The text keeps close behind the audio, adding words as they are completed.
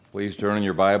Please turn in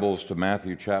your Bibles to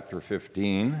Matthew chapter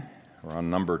 15. We're on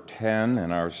number 10 in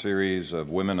our series of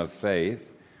Women of Faith.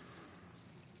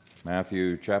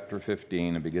 Matthew chapter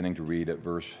 15, and beginning to read at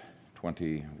verse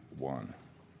 21.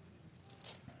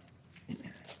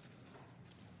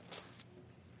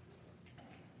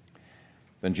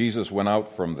 Then Jesus went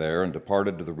out from there and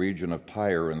departed to the region of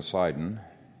Tyre and Sidon.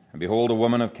 And behold, a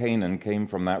woman of Canaan came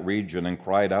from that region and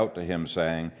cried out to him,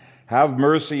 saying, "Have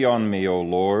mercy on me, O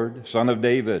Lord, Son of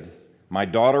David. My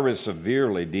daughter is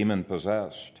severely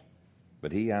demon-possessed."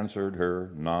 But he answered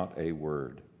her not a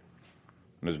word.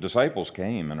 And his disciples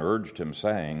came and urged him,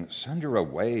 saying, "Send her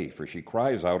away, for she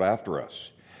cries out after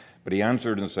us." But he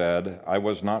answered and said, "I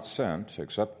was not sent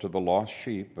except to the lost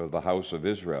sheep of the house of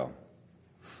Israel."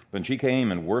 Then she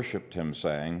came and worshipped him,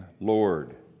 saying,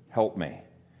 "Lord, help me."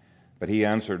 But he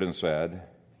answered and said,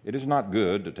 "It is not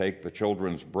good to take the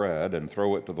children's bread and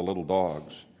throw it to the little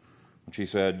dogs." And she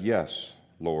said, "Yes,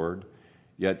 Lord,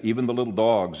 yet even the little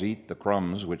dogs eat the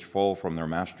crumbs which fall from their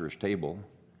master's table."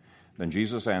 Then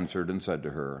Jesus answered and said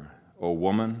to her, "O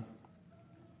woman,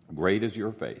 great is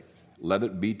your faith. Let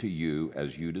it be to you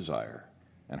as you desire."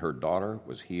 And her daughter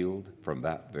was healed from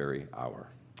that very hour.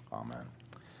 Amen.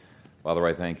 Father,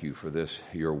 I thank you for this,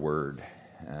 your word,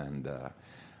 and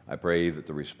I pray that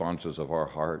the responses of our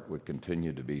heart would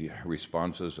continue to be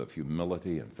responses of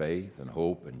humility and faith and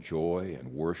hope and joy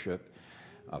and worship.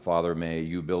 Father, may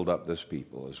you build up this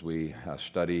people as we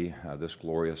study this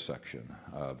glorious section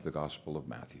of the Gospel of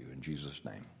Matthew. In Jesus'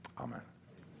 name, amen.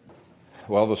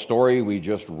 Well, the story we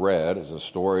just read is a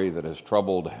story that has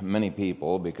troubled many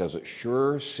people because it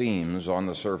sure seems on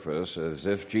the surface as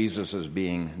if Jesus is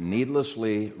being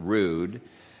needlessly rude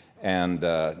and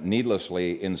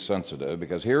needlessly insensitive,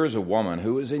 because here is a woman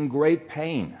who is in great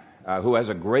pain, who has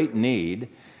a great need,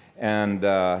 and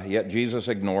yet Jesus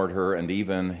ignored her and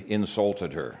even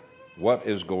insulted her. What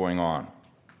is going on?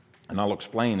 And I'll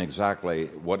explain exactly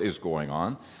what is going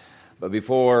on. But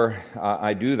before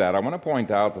I do that, I want to point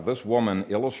out that this woman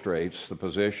illustrates the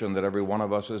position that every one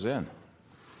of us is in.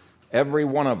 Every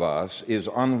one of us is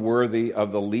unworthy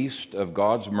of the least of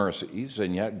God's mercies,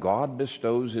 and yet God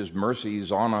bestows his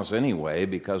mercies on us anyway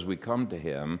because we come to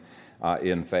him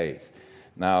in faith.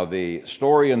 Now, the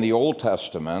story in the Old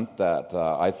Testament that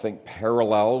I think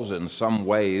parallels in some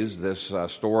ways this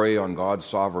story on God's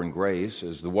sovereign grace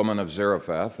is the woman of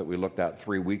Zarephath that we looked at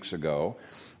 3 weeks ago.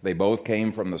 They both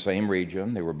came from the same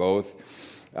region. They were both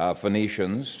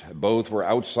Phoenicians. Both were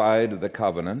outside of the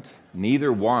covenant.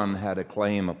 Neither one had a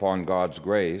claim upon God's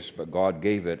grace, but God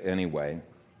gave it anyway.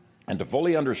 And to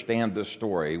fully understand this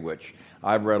story, which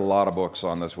I've read a lot of books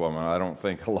on this woman, I don't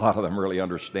think a lot of them really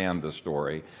understand this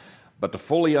story, but to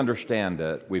fully understand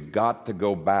it, we've got to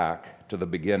go back to the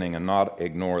beginning and not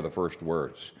ignore the first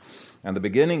words. And the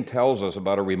beginning tells us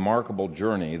about a remarkable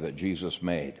journey that Jesus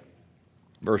made.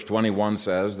 Verse 21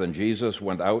 says, "Then Jesus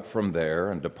went out from there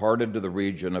and departed to the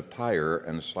region of Tyre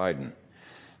and Sidon."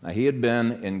 Now, he had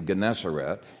been in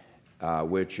Gennesaret,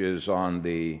 which is on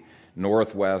the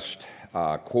northwest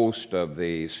coast of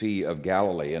the Sea of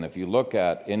Galilee. And if you look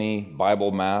at any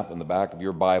Bible map in the back of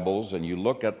your Bibles, and you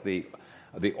look at the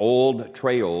old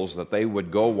trails that they would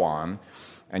go on,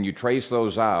 and you trace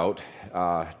those out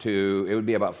it would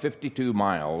be about 52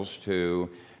 miles to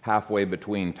halfway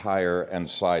between Tyre and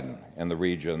Sidon in the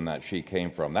region that she came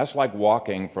from. That's like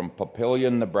walking from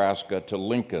Papillion, Nebraska to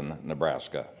Lincoln,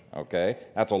 Nebraska, okay?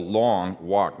 That's a long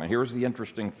walk. Now, here's the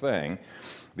interesting thing.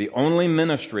 The only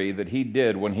ministry that he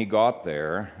did when he got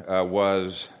there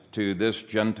was to this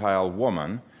Gentile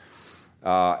woman,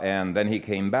 and then he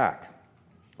came back.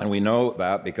 And we know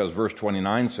that because verse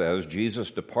 29 says,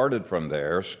 Jesus departed from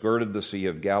there, skirted the Sea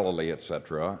of Galilee,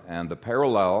 etc. And the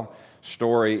parallel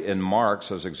story in Mark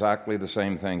says exactly the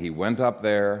same thing. He went up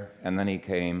there, and then he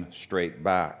came straight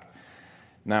back.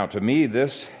 Now, to me,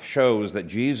 this shows that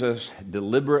Jesus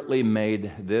deliberately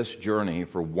made this journey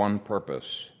for one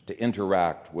purpose, to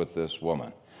interact with this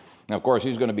woman. Now, of course,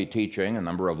 he's going to be teaching a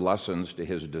number of lessons to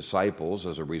his disciples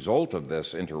as a result of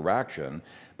this interaction,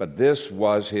 but this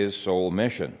was his sole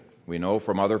mission. We know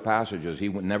from other passages he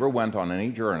never went on any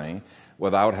journey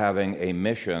without having a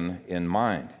mission in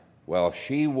mind. Well, if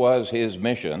she was his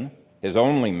mission, his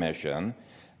only mission,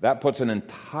 that puts an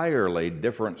entirely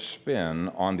different spin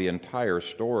on the entire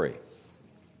story.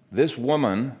 This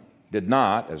woman did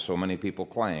not, as so many people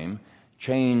claim,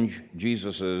 change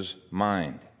Jesus'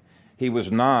 mind. He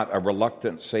was not a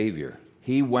reluctant Savior.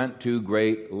 He went to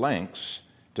great lengths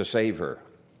to save her.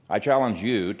 I challenge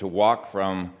you to walk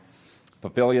from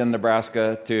Papillion,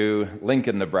 Nebraska to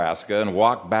Lincoln, Nebraska, and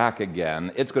walk back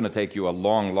again. It's going to take you a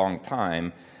long, long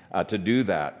time to do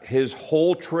that. His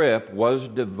whole trip was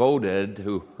devoted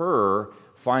to her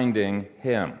finding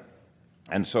him.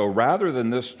 And so rather than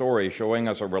this story showing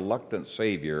us a reluctant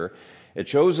Savior, it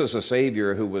shows us a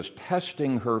Savior who was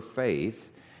testing her faith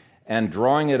and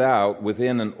drawing it out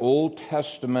within an Old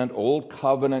Testament, Old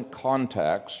Covenant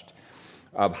context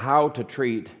of how to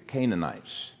treat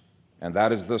Canaanites. And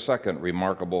that is the second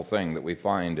remarkable thing that we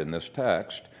find in this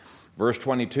text. Verse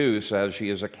 22 says she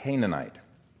is a Canaanite.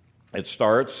 It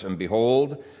starts, and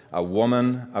behold, a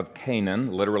woman of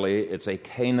Canaan. Literally, it's a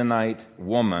Canaanite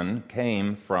woman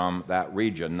came from that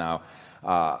region. Now,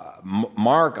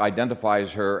 Mark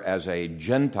identifies her as a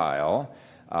Gentile.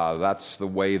 That's the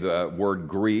way the word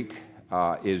Greek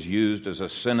is used as a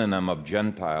synonym of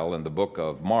Gentile in the book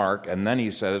of Mark. And then he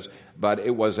says, but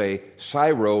it was a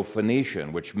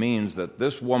Syro-Phoenician, which means that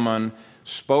this woman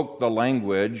spoke the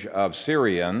language of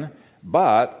Syrian,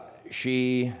 but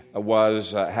she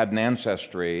had an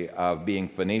ancestry of being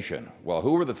Phoenician. Well,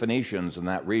 who were the Phoenicians in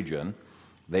that region?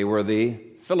 They were the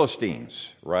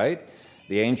Philistines, right?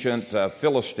 The ancient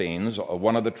Philistines,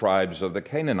 one of the tribes of the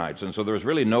Canaanites. And so there's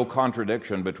really no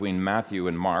contradiction between Matthew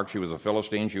and Mark. She was a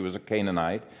Philistine, she was a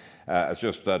Canaanite. It's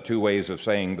just two ways of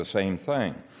saying the same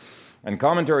thing. And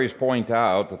commentaries point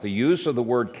out that the use of the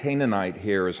word Canaanite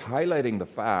here is highlighting the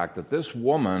fact that this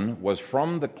woman was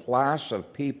from the class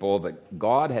of people that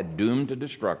God had doomed to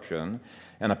destruction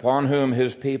and upon whom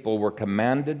his people were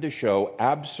commanded to show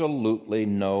absolutely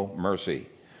no mercy.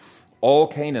 All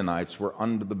Canaanites were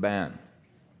under the ban.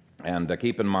 And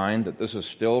keep in mind that this is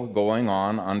still going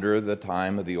on under the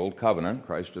time of the Old Covenant.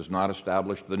 Christ has not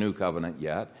established the New Covenant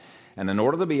yet. And in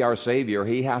order to be our Savior,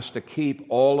 he has to keep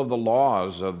all of the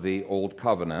laws of the Old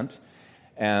Covenant.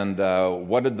 And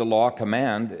what did the law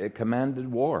command? It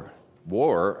commanded war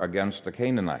against the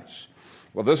Canaanites.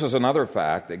 Well, this is another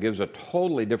fact that gives a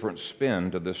totally different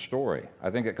spin to this story. I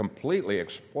think it completely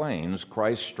explains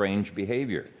Christ's strange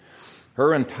behavior.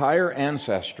 Her entire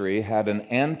ancestry had an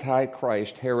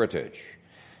anti-Christ heritage.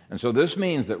 And so this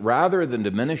means that rather than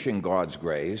diminishing God's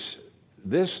grace,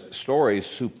 this story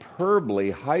superbly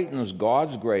heightens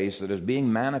God's grace that is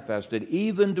being manifested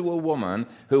even to a woman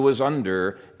who was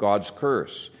under God's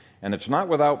curse. And it's not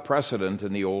without precedent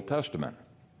in the Old Testament.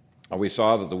 We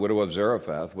saw that the widow of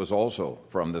Zarephath was also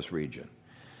from this region.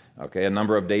 A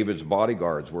number of David's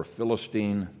bodyguards were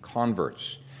Philistine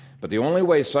converts. But the only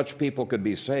way such people could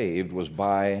be saved was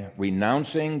by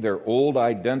renouncing their old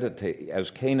identity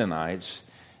as Canaanites,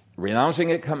 renouncing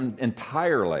it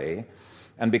entirely,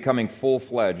 and becoming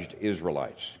full-fledged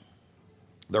Israelites.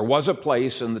 There was a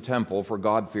place in the temple for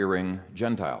God-fearing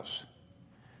Gentiles,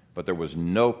 but there was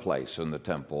no place in the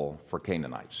temple for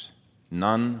Canaanites.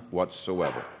 None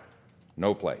whatsoever.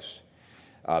 No place.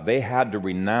 They had to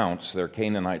renounce their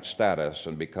Canaanite status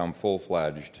and become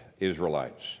full-fledged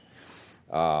Israelites.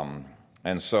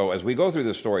 And so as we go through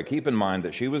this story, keep in mind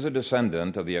that she was a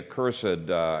descendant of the accursed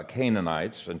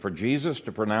Canaanites, and for Jesus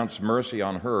to pronounce mercy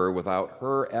on her without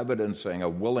her evidencing a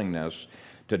willingness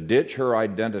to ditch her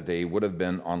identity would have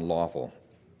been unlawful.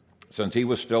 Since he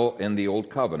was still in the Old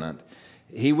Covenant,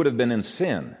 he would have been in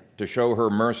sin to show her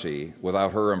mercy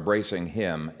without her embracing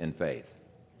him in faith.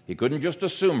 He couldn't just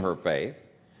assume her faith.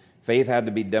 Faith had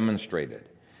to be demonstrated.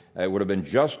 It would have been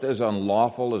just as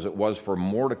unlawful as it was for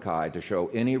Mordecai to show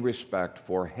any respect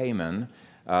for Haman,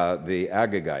 the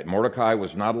Agagite. Mordecai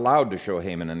was not allowed to show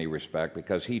Haman any respect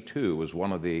because he too was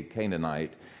one of the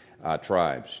Canaanite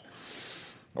tribes,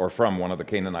 or from one of the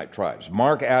Canaanite tribes.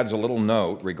 Mark adds a little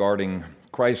note regarding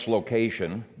Christ's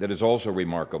location that is also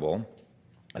remarkable.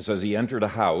 It says he entered a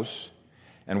house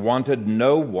and wanted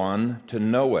no one to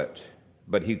know it,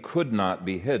 but he could not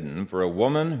be hidden, for a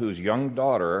woman whose young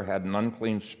daughter had an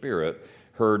unclean spirit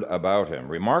heard about him.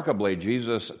 Remarkably,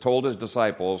 Jesus told his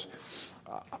disciples,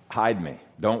 hide me.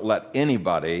 Don't let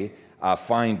anybody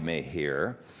find me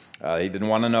here. He didn't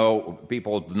want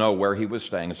people to know where he was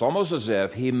staying. It's almost as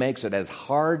if he makes it as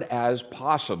hard as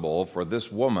possible for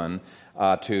this woman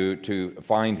to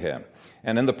find him.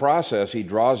 And in the process, he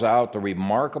draws out the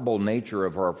remarkable nature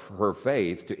of her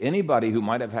faith to anybody who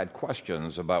might have had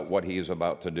questions about what he is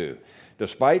about to do.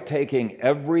 Despite taking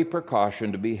every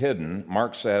precaution to be hidden,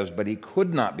 Mark says, but he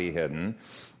could not be hidden,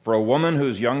 for a woman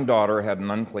whose young daughter had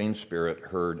an unclean spirit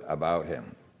heard about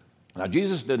him. Now,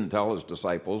 Jesus didn't tell his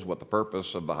disciples what the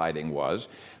purpose of the hiding was.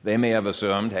 They may have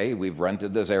assumed, hey, we've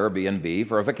rented this Airbnb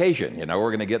for a vacation. We're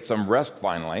going to get some rest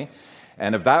finally.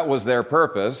 And if that was their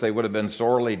purpose, they would have been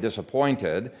sorely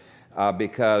disappointed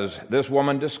because this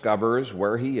woman discovers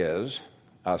where he is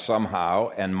somehow.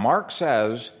 And Mark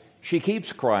says she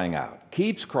keeps crying out,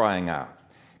 keeps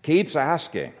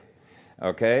asking.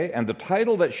 Okay, and the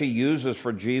title that she uses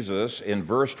for Jesus in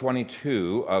verse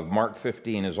 22 of Mark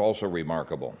 15 is also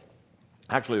remarkable.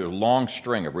 Actually, there's a long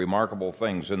string of remarkable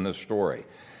things in this story.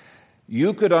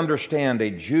 You could understand a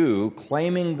Jew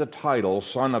claiming the title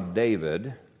Son of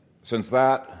David, since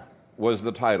that was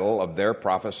the title of their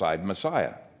prophesied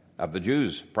Messiah, of the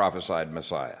Jews' prophesied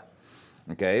Messiah.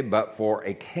 Okay, but for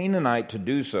a Canaanite to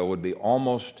do so would be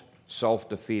almost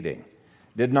self-defeating.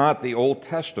 Did not the Old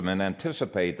Testament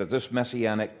anticipate that this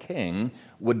messianic king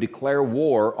would declare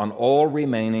war on all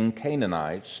remaining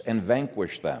Canaanites and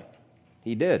vanquish them?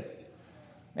 He did.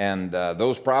 And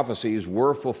those prophecies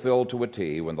were fulfilled to a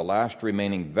T when the last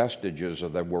remaining vestiges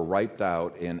of them were wiped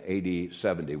out in AD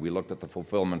 70. We looked at the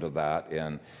fulfillment of that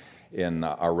in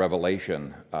our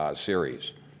Revelation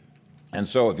series. And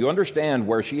so if you understand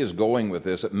where she is going with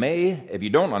this, it may, if you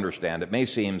don't understand, it may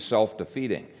seem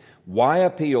self-defeating. Why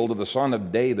appeal to the Son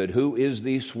of David, who is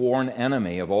the sworn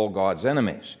enemy of all God's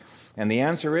enemies? And the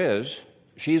answer is,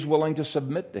 she's willing to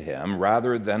submit to him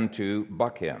rather than to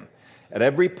buck him. At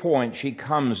every point, she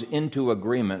comes into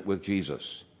agreement with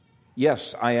Jesus.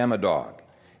 Yes, I am a dog.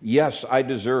 Yes, I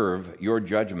deserve your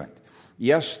judgment.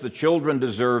 Yes, the children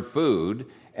deserve food,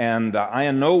 and I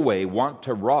in no way want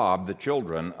to rob the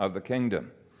children of the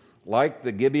kingdom. Like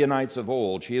the Gibeonites of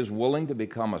old, she is willing to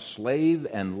become a slave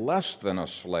and less than a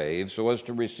slave so as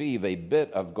to receive a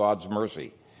bit of God's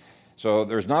mercy. So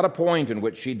there's not a point in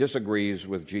which she disagrees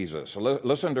with Jesus. So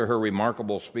listen to her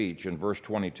remarkable speech in verse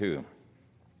 22.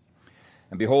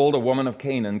 And behold, a woman of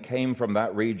Canaan came from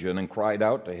that region and cried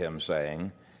out to him,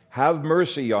 saying, Have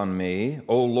mercy on me,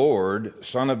 O Lord,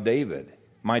 Son of David.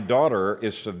 My daughter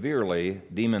is severely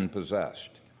demon-possessed.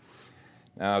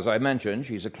 Now, as I mentioned,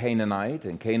 she's a Canaanite,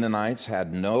 and Canaanites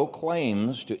had no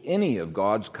claims to any of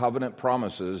God's covenant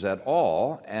promises at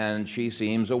all, and she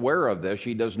seems aware of this.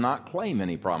 She does not claim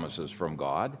any promises from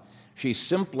God. She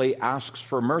simply asks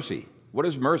for mercy. What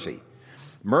is mercy?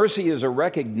 Mercy is a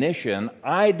recognition,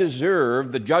 I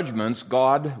deserve the judgments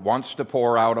God wants to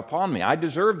pour out upon me. I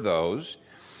deserve those,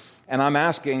 and I'm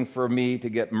asking for me to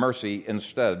get mercy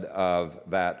instead of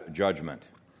that judgment.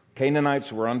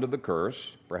 Canaanites were under the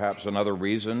curse, perhaps another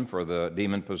reason for the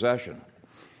demon possession.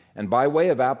 And by way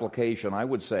of application, I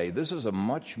would say this is a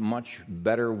much, much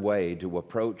better way to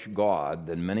approach God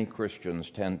than many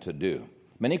Christians tend to do.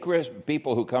 Many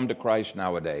people who come to Christ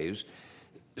nowadays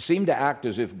seem to act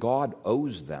as if God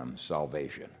owes them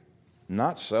salvation.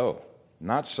 Not so.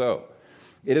 Not so.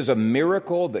 It is a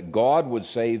miracle that God would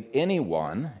save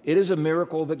anyone. It is a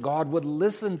miracle that God would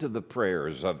listen to the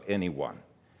prayers of anyone.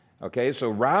 Okay, so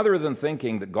rather than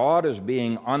thinking that God is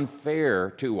being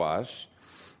unfair to us,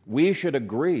 we should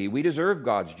agree we deserve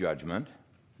God's judgment,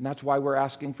 and that's why we're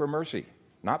asking for mercy.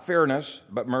 Not fairness,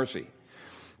 but mercy.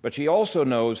 But she also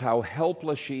knows how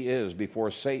helpless she is before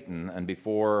Satan and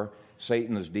before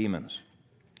Satan's demons.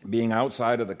 Being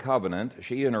outside of the covenant,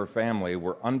 she and her family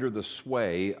were under the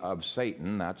sway of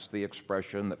Satan. That's the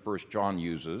expression that 1 John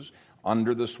uses,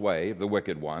 under the sway of the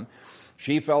wicked one.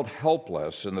 She felt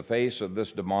helpless in the face of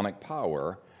this demonic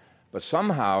power, but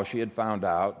somehow she had found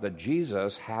out that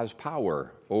Jesus has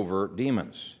power over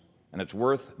demons. And it's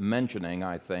worth mentioning,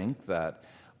 I think, that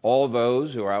all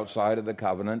those who are outside of the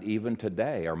covenant, even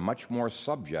today, are much more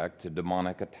subject to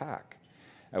demonic attack.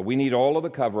 We need all of the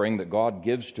covering that God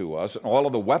gives to us, all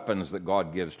of the weapons that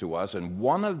God gives to us, and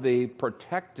one of the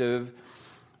protective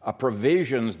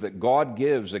provisions that God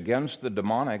gives against the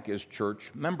demonic is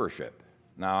church membership.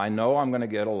 Now, I know I'm going to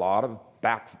get a lot of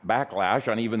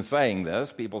backlash on even saying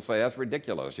this. People say, that's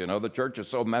ridiculous. You know, the church is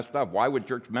so messed up. Why would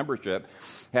church membership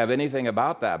have anything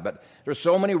about that? But there's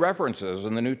so many references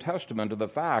in the New Testament to the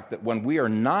fact that when we are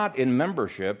not in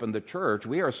membership in the church,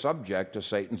 we are subject to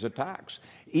Satan's attacks.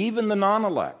 Even the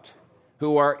non-elect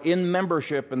who are in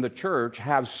membership in the church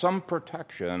have some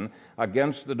protection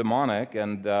against the demonic.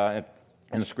 And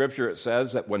in Scripture it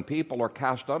says that when people are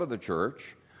cast out of the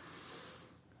church,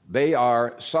 they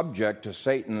are subject to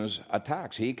Satan's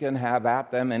attacks. He can have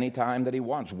at them any time that he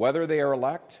wants, whether they are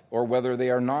elect or whether they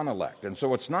are non-elect. And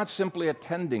so it's not simply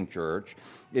attending church,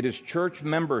 it is church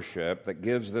membership that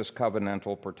gives this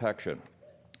covenantal protection.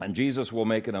 And Jesus will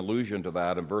make an allusion to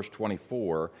that in verse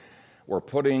 24, where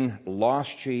putting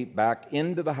lost sheep back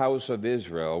into the house of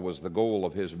Israel was the goal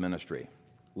of his ministry.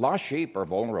 Lost sheep are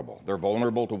vulnerable. They're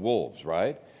vulnerable to wolves,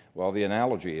 right? Well, the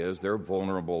analogy is they're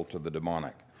vulnerable to the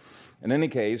demonic. In any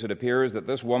case, it appears that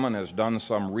this woman has done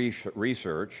some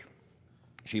research.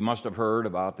 She must have heard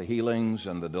about the healings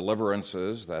and the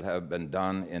deliverances that have been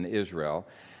done in Israel.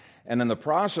 And in the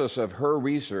process of her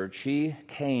research, she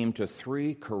came to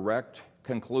 3 correct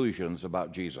conclusions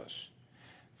about Jesus.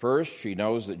 First, she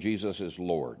knows that Jesus is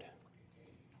Lord.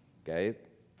 Okay?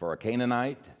 For a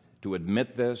Canaanite to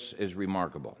admit this is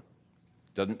remarkable.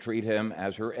 Doesn't treat him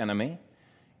as her enemy.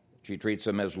 She treats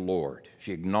him as Lord.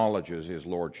 She acknowledges his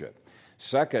lordship.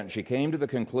 Second, she came to the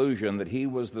conclusion that he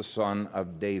was the son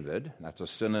of David. That's a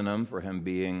synonym for him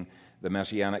being the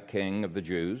Messianic king of the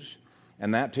Jews.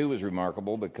 And that too is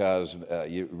remarkable because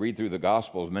you read through the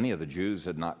Gospels, many of the Jews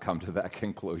had not come to that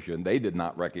conclusion. They did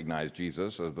not recognize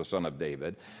Jesus as the son of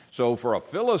David. So for a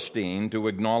Philistine to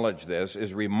acknowledge this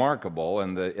is remarkable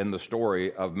in the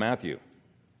story of Matthew.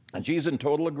 And she's in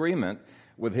total agreement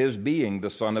with his being the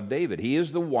son of David. He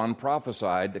is the one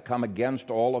prophesied to come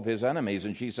against all of his enemies,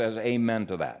 and she says amen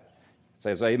to that.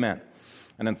 Says amen.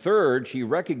 And then third, she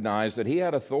recognized that he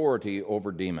had authority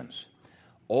over demons.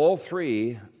 All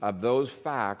three of those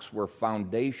facts were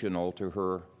foundational to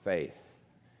her faith.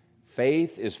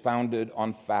 Faith is founded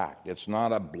on fact. It's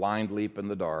not a blind leap in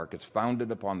the dark. It's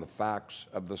founded upon the facts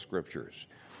of the Scriptures.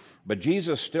 But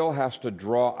Jesus still has to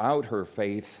draw out her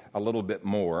faith a little bit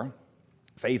more.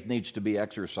 Faith needs to be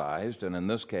exercised, and in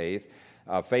this case,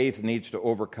 faith needs to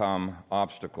overcome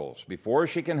obstacles. Before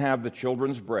she can have the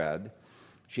children's bread,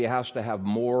 she has to have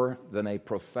more than a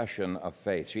profession of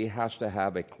faith. She has to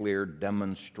have a clear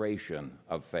demonstration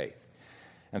of faith.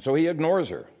 And so he ignores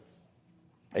her.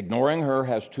 Ignoring her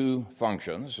has two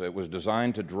functions. It was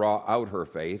designed to draw out her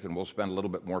faith, and we'll spend a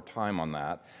little bit more time on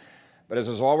that. But as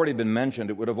has already been mentioned,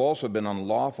 it would have also been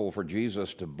unlawful for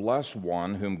Jesus to bless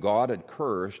one whom God had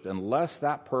cursed unless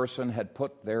that person had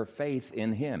put their faith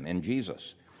in him, in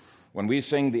Jesus. When we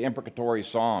sing the imprecatory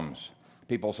psalms,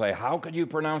 people say, how could you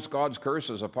pronounce God's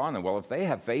curses upon them? Well, if they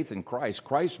have faith in Christ,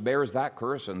 Christ bears that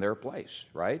curse in their place,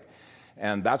 right?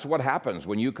 And that's what happens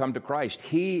when you come to Christ.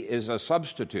 He is a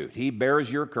substitute. He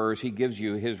bears your curse. He gives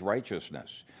you his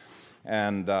righteousness.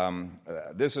 And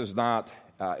this is not,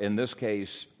 in this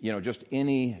case, just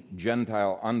any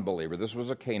Gentile unbeliever. This was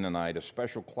a Canaanite, a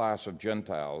special class of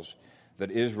Gentiles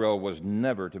that Israel was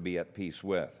never to be at peace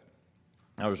with.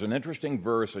 Now, there's an interesting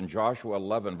verse in Joshua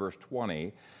 11, verse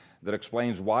 20, that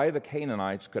explains why the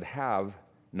Canaanites could have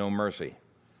no mercy.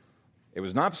 It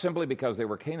was not simply because they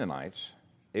were Canaanites.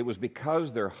 It was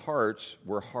because their hearts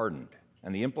were hardened.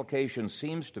 And the implication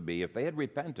seems to be if they had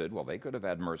repented, well, they could have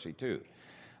had mercy too.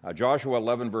 Joshua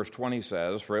 11, verse 20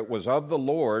 says, for it was of the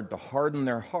Lord to harden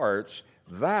their hearts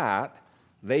that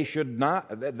they should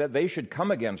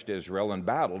come against Israel in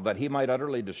battle, that he might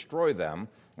utterly destroy them,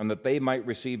 and that they might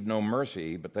receive no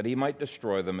mercy, but that he might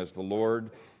destroy them as the Lord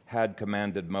had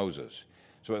commanded Moses.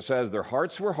 So it says their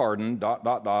hearts were hardened,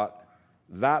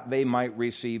 that they might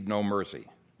receive no mercy.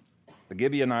 The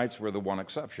Gibeonites were the one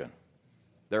exception.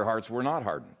 Their hearts were not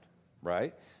hardened,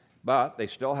 right? But they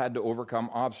still had to overcome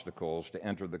obstacles to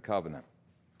enter the covenant.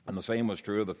 And the same was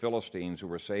true of the Philistines who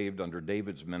were saved under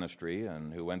David's ministry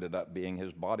and who ended up being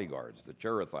his bodyguards, the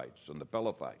Cherethites and the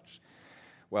Pelethites.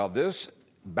 Well, this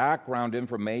background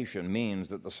information means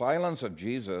that the silence of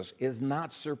Jesus is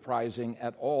not surprising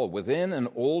at all. Within an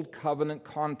old covenant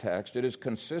context, it is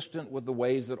consistent with the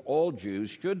ways that all Jews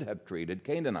should have treated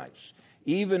Canaanites,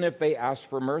 even if they asked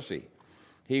for mercy.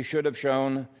 He should have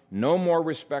shown no more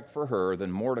respect for her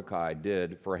than Mordecai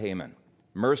did for Haman.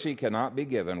 Mercy cannot be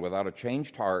given without a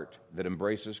changed heart that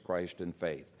embraces Christ in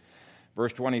faith.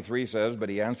 Verse 23 says, but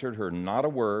he answered her not a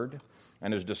word,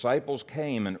 and his disciples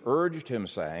came and urged him,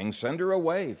 saying, send her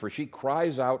away, for she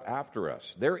cries out after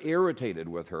us. They're irritated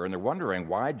with her, and they're wondering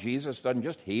why Jesus doesn't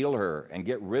just heal her and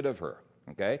get rid of her.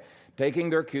 Okay? Taking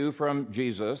their cue from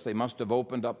Jesus, they must have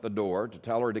opened up the door to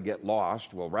tell her to get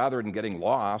lost. Well, rather than getting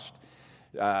lost,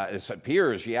 it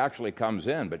appears she actually comes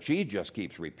in, but she just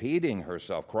keeps repeating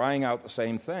herself, crying out the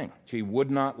same thing. She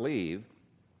would not leave.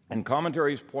 And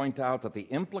commentaries point out that the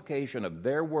implication of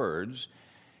their words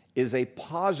is a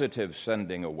positive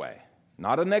sending away,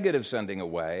 not a negative sending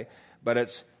away, but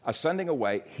it's a sending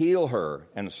away, heal her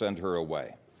and send her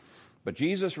away. But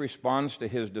Jesus responds to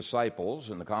his disciples,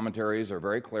 and the commentaries are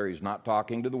very clear. He's not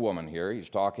talking to the woman here. He's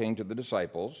talking to the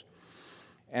disciples.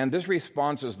 And this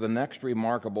response is the next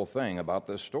remarkable thing about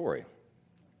this story.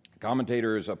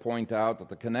 Commentators point out that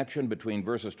the connection between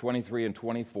verses 23 and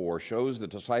 24 shows the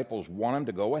disciples want him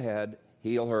to go ahead,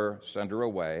 heal her, send her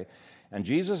away. And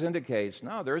Jesus indicates,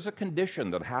 no, there's a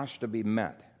condition that has to be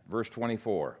met. Verse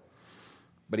 24.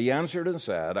 But he answered and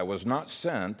said, I was not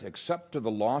sent except to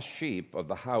the lost sheep of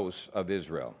the house of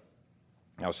Israel.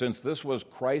 Now, since this was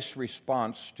Christ's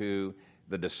response to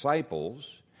the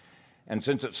disciples, and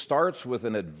since it starts with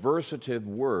an adversative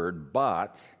word,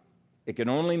 but, it can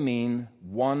only mean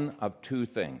one of two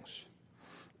things.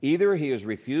 Either he is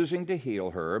refusing to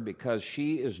heal her because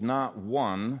she is not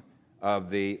one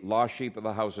of the lost sheep of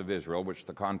the house of Israel, which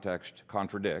the context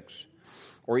contradicts,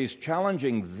 or he's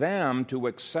challenging them to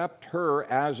accept her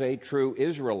as a true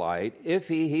Israelite if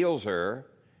he heals her,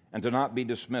 and to not be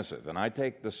dismissive. And I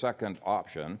take the second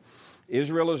option.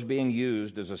 Israel is being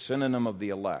used as a synonym of the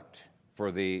elect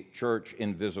for the church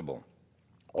invisible.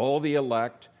 All the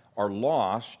elect are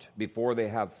lost before they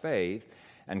have faith,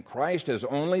 and Christ has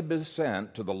only been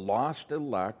sent to the lost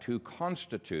elect who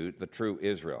constitute the true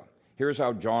Israel. Here's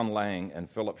how John Lang and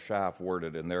Philip Schaff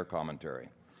worded in their commentary.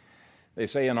 They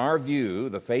say, in our view,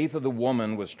 the faith of the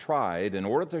woman was tried in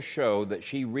order to show that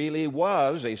she really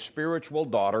was a spiritual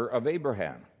daughter of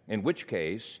Abraham, in which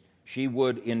case she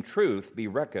would in truth be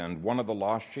reckoned one of the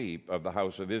lost sheep of the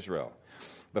house of Israel.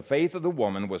 The faith of the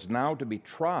woman was now to be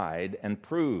tried and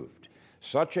proved.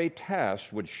 Such a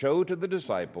test would show to the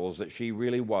disciples that she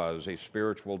really was a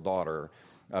spiritual daughter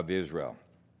of Israel.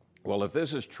 Well, if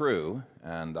this is true,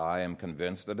 and I am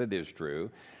convinced that it is true,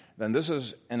 then this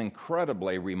is an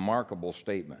incredibly remarkable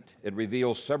statement. It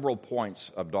reveals several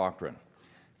points of doctrine.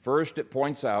 First, it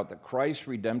points out that Christ's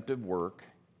redemptive work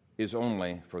is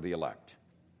only for the elect.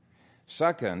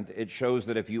 Second, it shows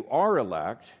that if you are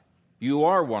elect, you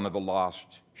are one of the lost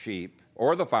sheep,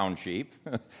 or the found sheep,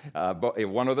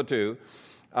 one of the two,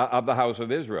 of the house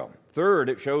of Israel. Third,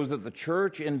 it shows that the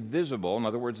church invisible, in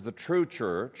other words, the true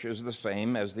church, is the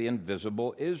same as the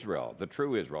invisible Israel, the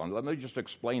true Israel. And let me just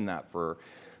explain that for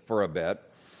a bit.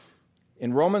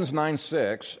 In Romans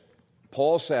 9:6,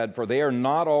 Paul said, "For they are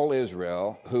not all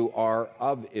Israel who are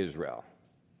of Israel."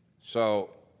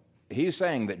 So he's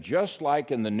saying that just like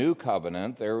in the New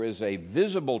Covenant, there is a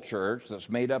visible church that's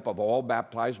made up of all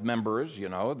baptized members,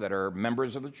 that are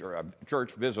members of the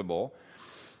church visible.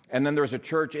 And then there's a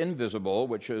church invisible,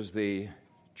 which is the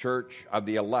church of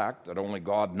the elect that only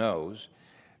God knows.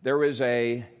 There is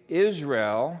a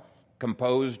Israel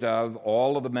composed of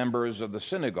all of the members of the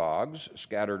synagogues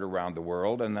scattered around the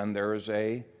world, and then there is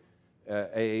a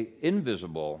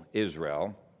invisible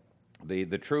Israel, the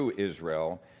true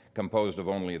Israel, composed of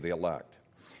only the elect.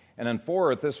 And then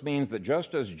fourth, this means that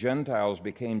just as Gentiles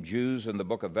became Jews in the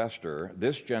book of Esther,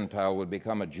 this Gentile would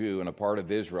become a Jew and a part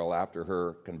of Israel after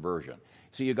her conversion.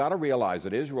 So you got to realize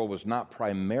that Israel was not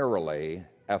primarily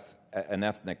an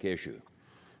ethnic issue.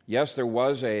 Yes, there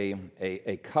was a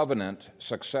covenant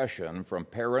succession from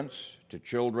parents to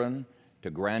children to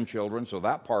grandchildren, so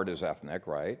that part is ethnic,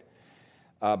 right?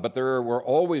 But there were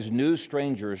always new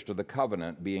strangers to the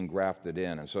covenant being grafted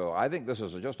in. And so I think this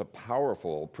is just a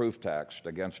powerful proof text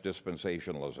against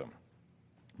dispensationalism.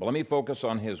 But let me focus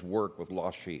on his work with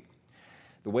lost sheep.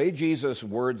 The way Jesus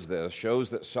words this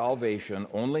shows that salvation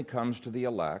only comes to the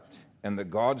elect, and that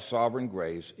God's sovereign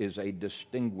grace is a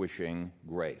distinguishing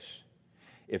grace.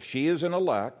 If she is an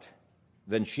elect,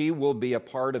 then she will be a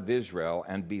part of Israel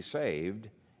and be saved.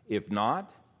 If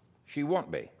not, she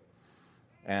won't be.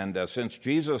 And since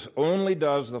Jesus only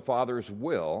does the Father's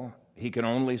will, he can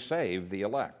only save the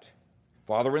elect.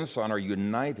 Father and Son are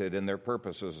united in their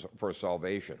purposes for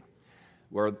salvation.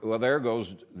 Well, there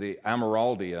goes the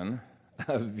Amyraldian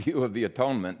view of the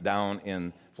atonement down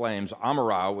in flames.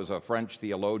 Amaral was a French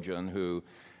theologian who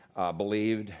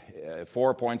believed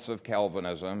 4 points of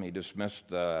Calvinism. He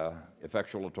dismissed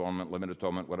effectual atonement, limited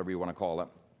atonement, whatever you want to call it.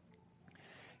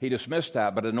 He dismissed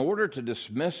that, but in order to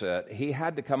dismiss it, he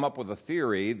had to come up with a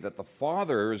theory that the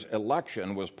Father's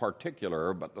election was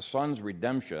particular, but the Son's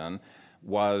redemption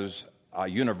was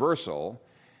universal,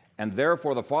 and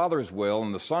therefore the Father's will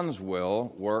and the Son's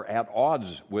will were at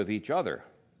odds with each other.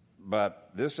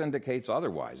 But this indicates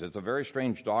otherwise. It's a very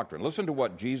strange doctrine. Listen to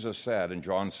what Jesus said in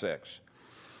John 6.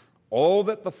 "All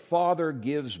that the Father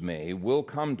gives me will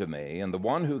come to me, and the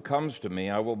one who comes to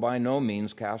me I will by no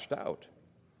means cast out.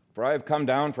 For I have come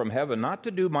down from heaven not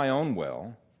to do my own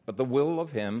will, but the will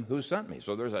of him who sent me."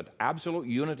 So there's an absolute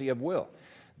unity of will.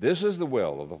 "This is the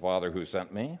will of the Father who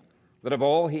sent me, that of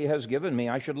all he has given me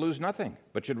I should lose nothing,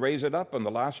 but should raise it up on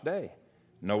the last day.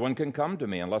 No one can come to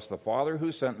me unless the Father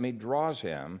who sent me draws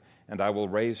him, and I will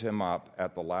raise him up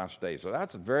at the last day." So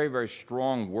that's very, very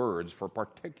strong words for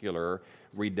particular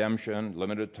redemption,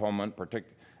 limited atonement,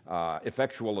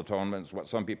 effectual atonement is what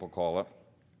some people call it.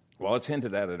 Well, it's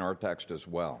hinted at in our text as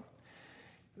well.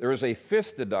 There is a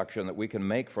fifth deduction that we can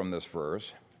make from this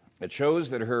verse. It shows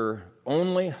that her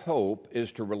only hope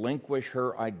is to relinquish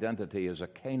her identity as a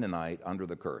Canaanite under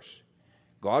the curse.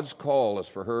 God's call is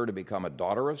for her to become a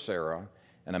daughter of Sarah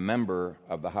and a member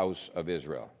of the house of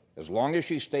Israel. As long as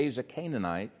she stays a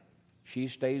Canaanite, she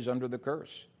stays under the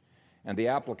curse. And the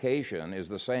application is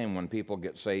the same when people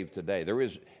get saved today.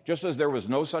 Just as there was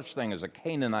no such thing as a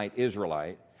Canaanite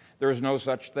Israelite, there is no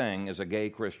such thing as a gay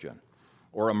Christian.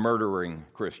 or a murdering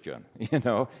Christian.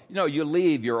 You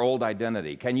leave your old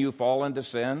identity. Can you fall into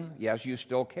sin? Yes, you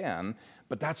still can,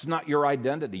 but that's not your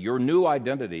identity. Your new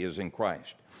identity is in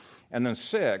Christ. And then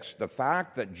 6, the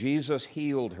fact that Jesus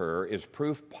healed her is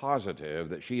proof positive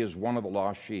that she is one of the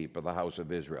lost sheep of the house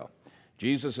of Israel.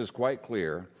 Jesus is quite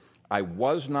clear, I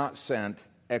was not sent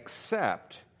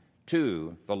except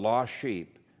to the lost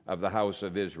sheep of the house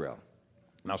of Israel.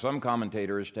 Now, some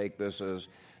commentators take this as,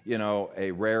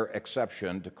 a rare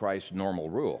exception to Christ's normal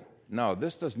rule. No,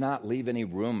 this does not leave any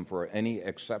room for any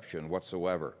exception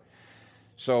whatsoever.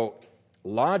 So,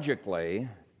 logically,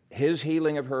 his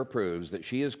healing of her proves that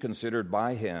she is considered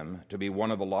by him to be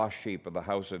one of the lost sheep of the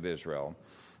house of Israel.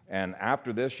 And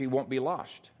after this, she won't be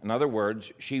lost. In other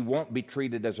words, she won't be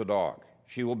treated as a dog.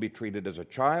 She will be treated as a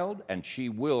child, and she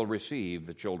will receive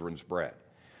the children's bread.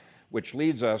 Which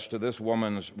leads us to this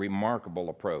woman's remarkable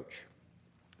approach.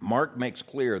 Mark makes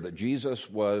clear that Jesus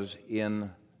was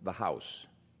in the house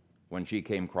when she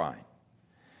came crying.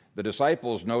 The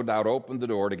disciples no doubt opened the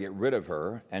door to get rid of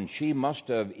her, and she must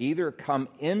have either come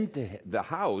into the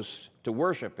house to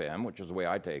worship him, which is the way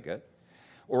I take it,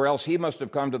 or else he must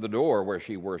have come to the door where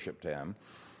she worshiped him.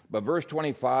 But verse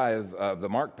 25 of the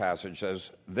Mark passage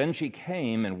says, Then she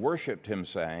came and worshiped him,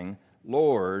 saying,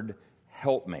 Lord,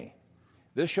 help me.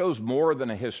 This shows more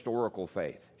than a historical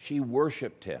faith. She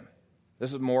worshiped him.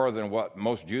 This is more than what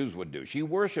most Jews would do. She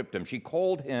worshiped him. She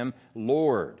called him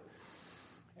Lord.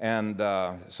 And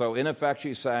so in effect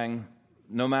she's saying,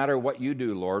 no matter what you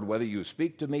do, Lord, whether you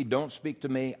speak to me, don't speak to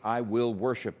me, I will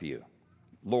worship you.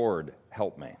 Lord,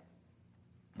 help me.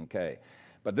 Okay.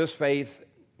 But this faith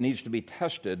needs to be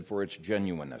tested for its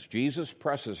genuineness. Jesus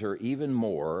presses her even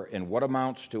more in what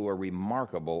amounts to a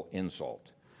remarkable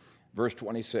insult. Verse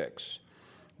 26.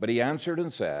 But he answered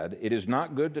and said, It is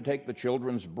not good to take the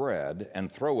children's bread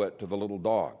and throw it to the little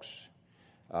dogs.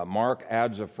 Mark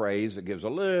adds a phrase that gives a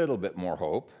little bit more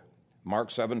hope. Mark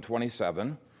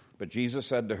 7:27. But Jesus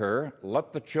said to her,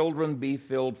 Let the children be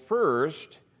filled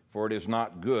first, for it is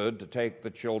not good to take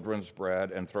the children's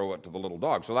bread and throw it to the little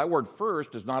dogs. So that word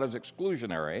first is not as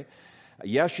exclusionary.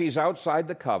 Yes, she's outside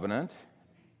the covenant.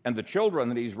 And the children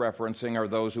that he's referencing are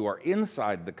those who are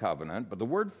inside the covenant, but the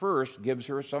word first gives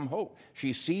her some hope.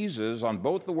 She seizes on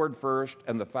both the word first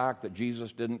and the fact that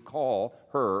Jesus didn't call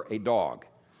her a dog.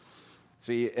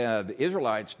 See, the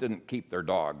Israelites didn't keep their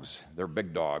dogs, their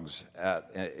big dogs,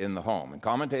 in the home. And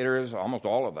commentators, almost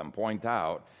all of them, point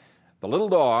out the little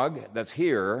dog that's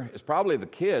here is probably the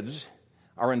kids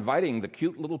are inviting the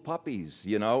cute little puppies,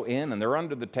 in, and they're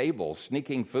under the table,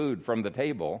 sneaking food from the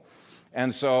table.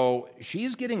 And so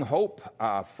she's getting hope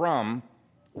from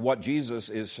what Jesus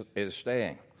is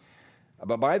saying.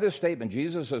 But by this statement,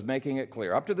 Jesus is making it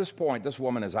clear. Up to this point, this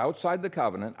woman is outside the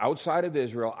covenant, outside of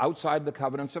Israel, outside the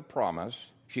covenants of promise.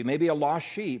 She may be a lost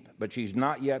sheep, but she's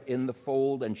not yet in the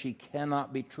fold, and she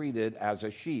cannot be treated as a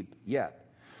sheep yet.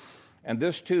 And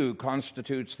this, too,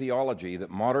 constitutes theology that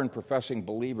modern professing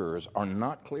believers are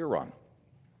not clear on.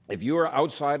 If you are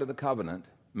outside of the covenant,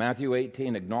 Matthew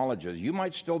 18 acknowledges you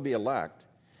might still be elect,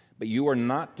 but you are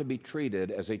not to be treated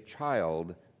as a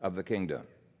child of the kingdom.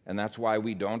 And that's why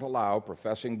we don't allow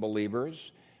professing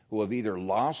believers who have either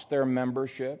lost their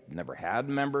membership, never had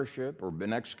membership, or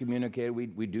been excommunicated,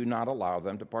 we do not allow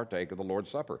them to partake of the Lord's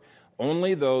Supper.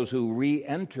 Only those who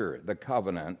re-enter the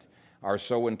covenant are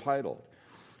so entitled.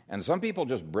 And some people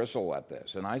just bristle at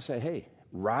this. And I say, hey,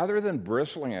 rather than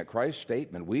bristling at Christ's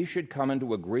statement, we should come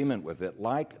into agreement with it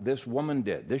like this woman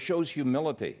did. This shows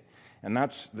humility. And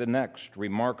that's the next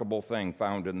remarkable thing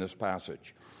found in this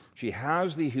passage. She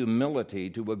has the humility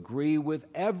to agree with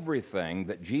everything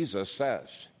that Jesus says.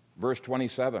 Verse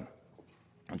 27,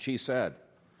 and she said,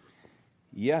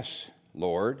 Yes,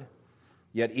 Lord,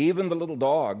 yet even the little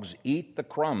dogs eat the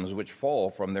crumbs which fall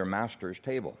from their master's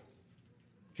table.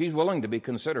 She's willing to be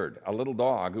considered a little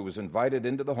dog who was invited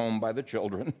into the home by the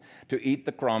children to eat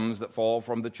the crumbs that fall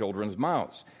from the children's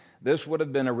mouths. This would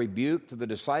have been a rebuke to the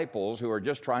disciples who are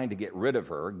just trying to get rid of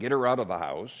her, get her out of the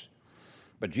house.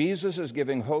 But Jesus is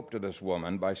giving hope to this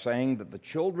woman by saying that the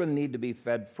children need to be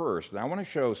fed first. And I want to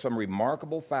show some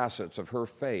remarkable facets of her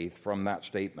faith from that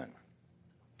statement.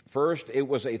 First, it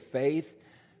was a faith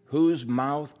whose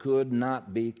mouth could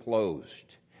not be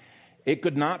closed. It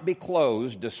could not be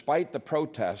closed despite the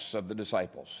protests of the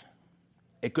disciples.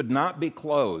 It could not be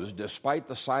closed despite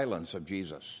the silence of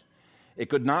Jesus. It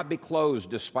could not be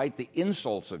closed despite the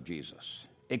insults of Jesus.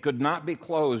 It could not be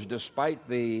closed despite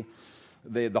the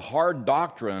hard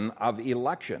doctrine of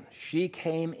election. She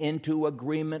came into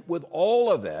agreement with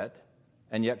all of it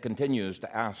and yet continues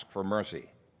to ask for mercy.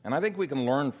 And I think we can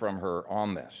learn from her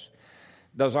on this.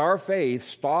 Does our faith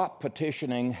stop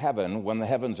petitioning heaven when the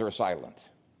heavens are silent?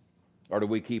 Or do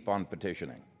we keep on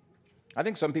petitioning? I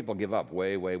think some people give up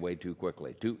way, way, way too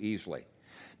quickly, too easily.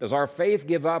 Does our faith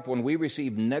give up when we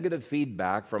receive negative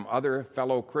feedback from other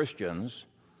fellow Christians?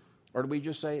 Or do we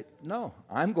just say, no,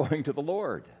 I'm going to the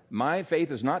Lord. My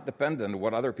faith is not dependent on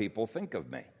what other people think of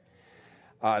me.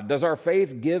 Does our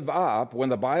faith give up when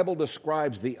the Bible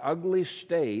describes the ugly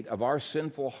state of our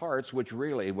sinful hearts, which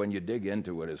really, when you dig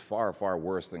into it, is far, far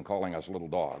worse than calling us little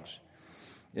dogs?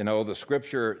 You know, the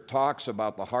Scripture talks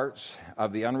about the hearts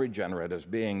of the unregenerate as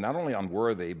being not only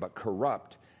unworthy, but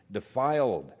corrupt,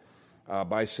 defiled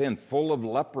by sin, full of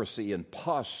leprosy and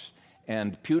pus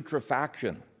and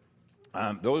putrefaction.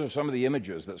 Those are some of the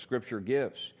images that Scripture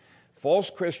gives.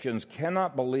 False Christians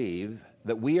cannot believe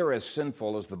that we are as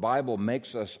sinful as the Bible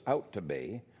makes us out to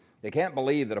be. They can't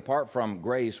believe that apart from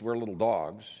grace, we're little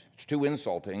dogs. It's too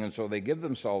insulting, and so they give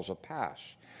themselves a pass.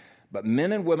 But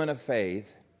men and women of faith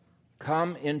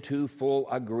come into full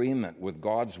agreement with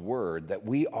God's word that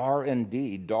we are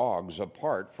indeed dogs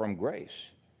apart from grace.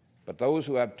 But those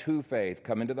who have true faith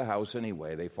come into the house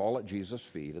anyway. They fall at Jesus'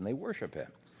 feet and they worship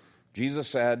him. Jesus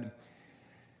said,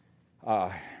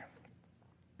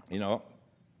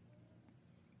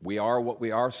 we are what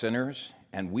we are, sinners,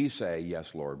 and we say,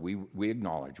 yes, Lord, we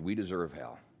acknowledge we deserve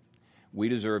hell. We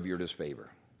deserve your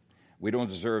disfavor. We don't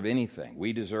deserve anything.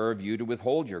 We deserve you to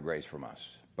withhold your grace from us,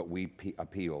 but we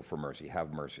appeal for mercy.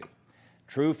 Have mercy.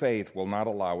 True faith will not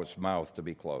allow its mouth to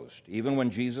be closed. Even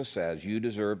when Jesus says, you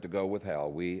deserve to go with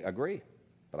hell, we agree,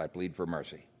 but I plead for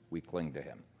mercy. We cling to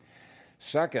him.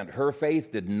 Second, her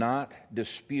faith did not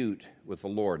dispute with the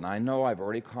Lord. And I know I've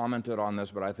already commented on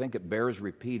this, but I think it bears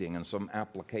repeating in some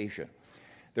application.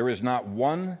 There is not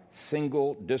one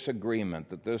single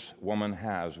disagreement that this woman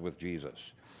has with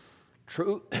Jesus.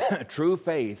 True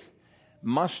faith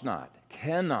must not,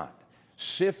 cannot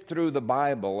sift through the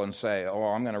Bible and say, oh,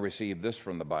 I'm going to receive this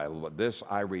from the Bible, but this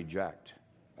I reject.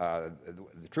 The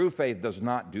true faith does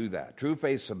not do that. True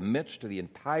faith submits to the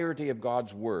entirety of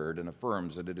God's word and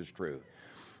affirms that it is true.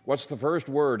 What's the first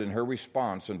word in her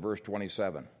response in verse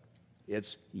 27?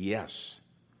 It's yes.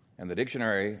 And the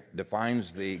dictionary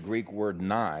defines the Greek word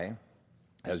nigh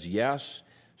as yes,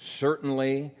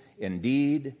 certainly,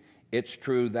 indeed, it's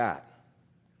true that.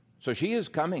 So she is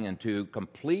coming into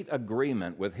complete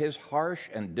agreement with his harsh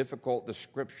and difficult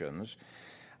descriptions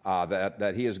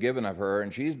that he has given of her,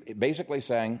 and she's basically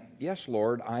saying, yes,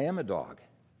 Lord, I am a dog.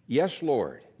 Yes,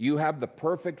 Lord, you have the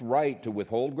perfect right to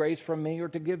withhold grace from me or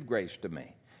to give grace to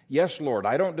me. Yes, Lord,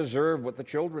 I don't deserve what the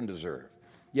children deserve.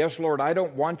 Yes, Lord, I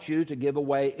don't want you to give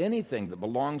away anything that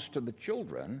belongs to the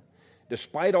children.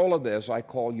 Despite all of this, I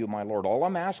call you my Lord. All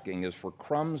I'm asking is for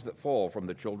crumbs that fall from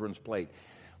the children's plate.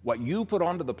 What you put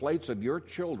onto the plates of your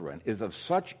children is of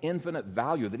such infinite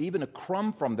value that even a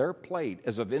crumb from their plate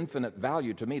is of infinite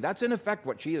value to me. That's in effect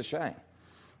what she is saying.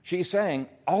 She's saying,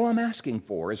 all I'm asking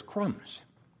for is crumbs.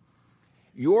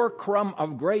 Your crumb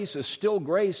of grace is still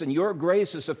grace, and your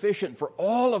grace is sufficient for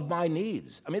all of my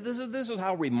needs. I mean, this is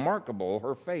how remarkable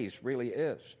her faith really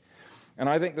is. And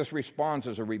I think this response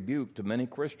is a rebuke to many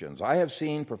Christians. I have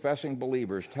seen professing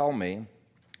believers tell me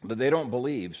that they don't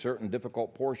believe certain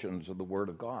difficult portions of the Word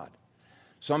of God.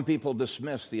 Some people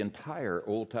dismiss the entire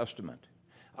Old Testament.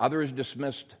 Others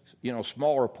dismissed,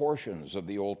 smaller portions of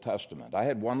the Old Testament. I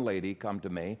had one lady come to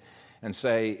me and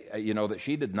say, that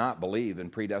she did not believe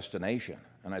in predestination.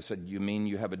 And I said, you mean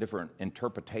you have a different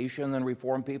interpretation than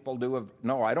Reformed people do?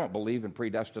 No, I don't believe in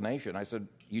predestination. I said,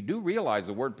 you do realize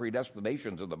the word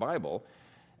predestination is in the Bible?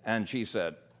 And she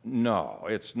said, no,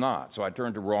 it's not. So I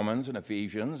turned to Romans and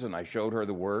Ephesians, and I showed her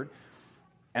the word.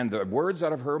 And the words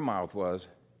out of her mouth was,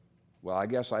 well, I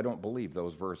guess I don't believe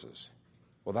those verses.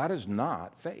 Well, that is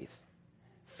not faith.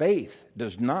 Faith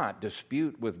does not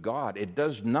dispute with God. It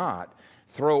does not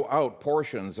throw out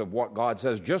portions of what God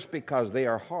says just because they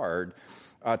are hard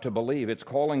to believe. It's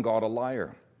calling God a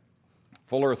liar.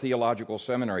 Fuller Theological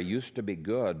Seminary used to be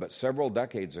good, but several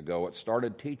decades ago it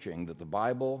started teaching that the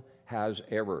Bible has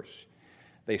errors.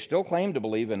 They still claim to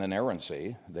believe in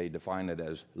inerrancy. They define it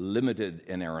as limited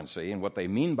inerrancy, and what they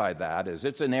mean by that is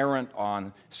it's inerrant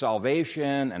on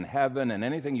salvation and heaven and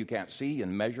anything you can't see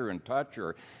and measure and touch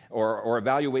or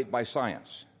evaluate by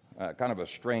science. Kind of a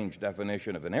strange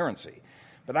definition of inerrancy.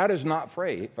 But that is not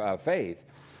faith.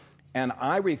 And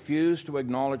I refuse to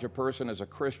acknowledge a person as a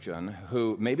Christian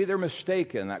who, maybe they're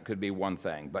mistaken, that could be one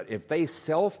thing, but if they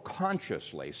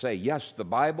self-consciously say, yes, the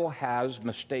Bible has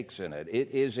mistakes in it, it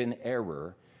is in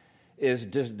error, is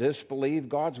disbelieve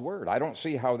God's word. I don't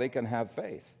see how they can have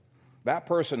faith. That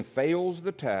person fails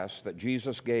the test that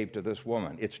Jesus gave to this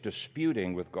woman. It's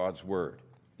disputing with God's word.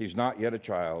 He's not yet a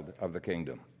child of the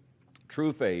kingdom.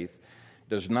 True faith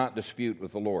does not dispute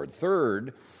with the Lord.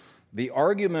 Third, the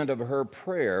argument of her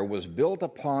prayer was built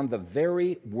upon the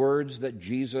very words that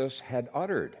Jesus had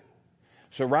uttered.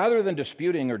 So rather than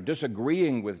disputing or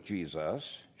disagreeing with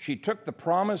Jesus, she took the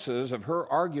promises of her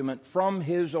argument from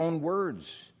his own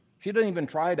words. She didn't even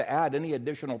try to add any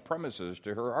additional premises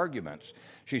to her arguments.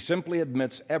 She simply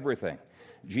admits everything.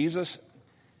 Jesus,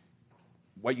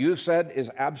 what you've said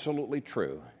is absolutely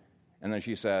true. And then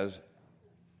she says,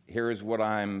 here is what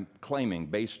I'm claiming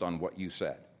based on what you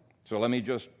said. So let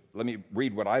me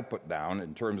read what I put down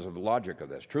in terms of the logic of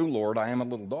this. True, Lord, I am a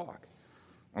little dog.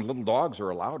 And little dogs are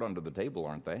allowed under the table,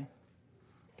 aren't they?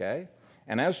 Okay?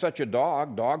 And as such a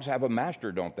dog, dogs have a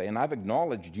master, don't they? And I've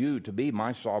acknowledged you to be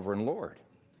my sovereign Lord.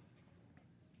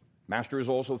 Masters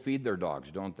also feed their dogs,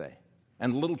 don't they?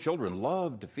 And little children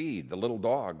love to feed the little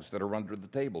dogs that are under the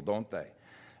table, don't they?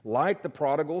 Like the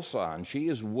prodigal son, she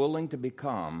is willing to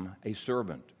become a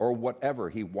servant or whatever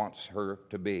he wants her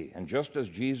to be. And just as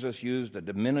Jesus used a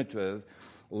diminutive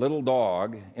little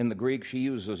dog, in the Greek she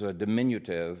uses a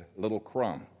diminutive little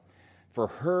crumb. For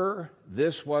her,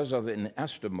 this was of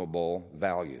inestimable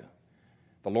value.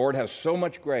 The Lord has so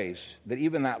much grace that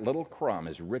even that little crumb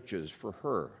is riches for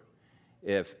her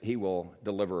if he will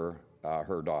deliver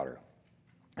her daughter.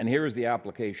 And here's the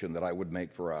application that I would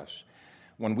make for us.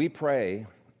 When we pray,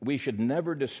 we should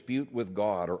never dispute with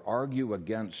God or argue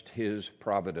against his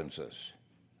providences.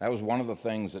 That was one of the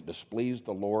things that displeased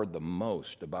the Lord the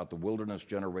most about the wilderness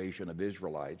generation of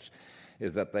Israelites,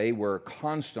 is that they were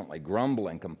constantly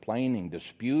grumbling, complaining,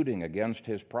 disputing against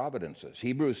his providences.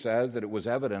 Hebrews says that it was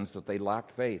evidence that they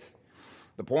lacked faith.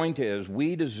 The point is,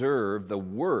 we deserve the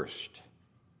worst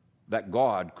that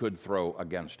God could throw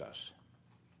against us.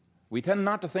 We tend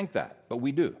not to think that, but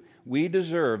we do. We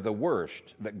deserve the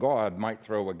worst that God might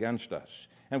throw against us.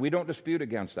 And we don't dispute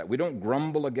against that. We don't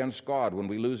grumble against God when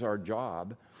we lose our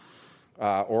job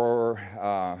or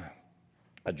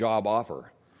a job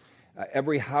offer.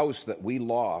 Every house that we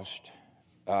lost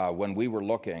when we were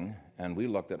looking, and we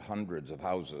looked at hundreds of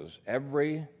houses,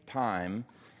 every time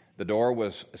the door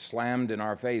was slammed in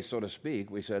our face, so to speak,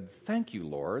 we said, thank you,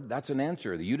 Lord. That's an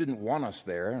answer. You didn't want us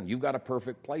there, and you've got a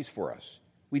perfect place for us.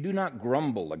 We do not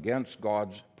grumble against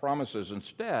God's promises.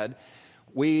 Instead,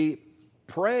 we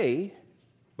pray,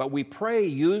 but we pray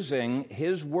using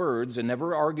his words and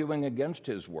never arguing against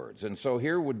his words. And so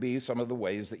here would be some of the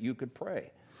ways that you could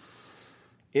pray.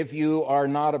 If you are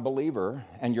not a believer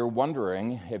and you're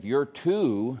wondering if you're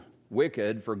too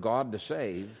wicked for God to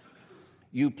save,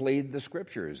 you plead the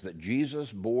scriptures that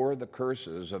Jesus bore the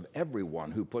curses of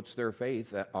everyone who puts their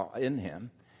faith in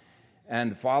him.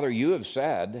 And Father, you have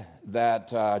said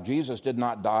that Jesus did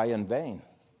not die in vain.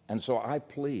 And so I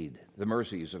plead the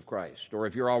mercies of Christ. Or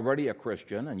if you're already a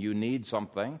Christian and you need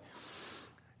something,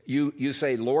 you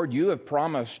say, Lord, you have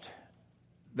promised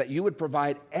that you would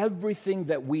provide everything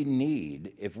that we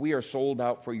need if we are sold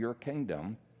out for your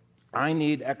kingdom. I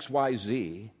need X, Y,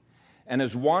 Z. And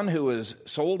as one who is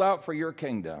sold out for your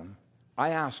kingdom,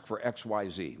 I ask for X, Y,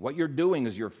 Z. What you're doing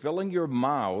is you're filling your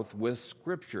mouth with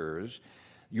scriptures.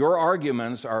 Your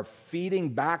arguments are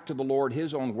feeding back to the Lord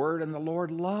his own word, and the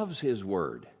Lord loves his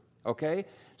word. Okay?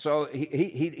 So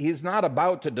he's not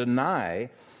about to deny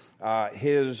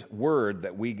his word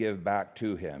that we give back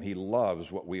to him. He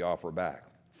loves what we offer back.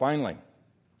 Finally,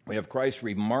 we have Christ's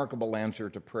remarkable answer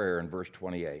to prayer in verse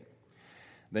 28.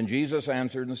 Then Jesus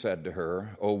answered and said to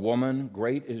her, O woman,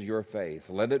 great is your faith.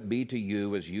 Let it be to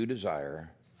you as you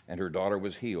desire. And her daughter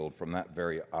was healed from that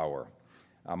very hour.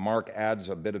 Mark adds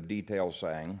a bit of detail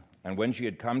saying, and when she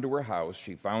had come to her house,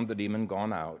 she found the demon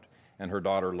gone out and her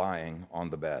daughter lying on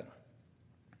the bed.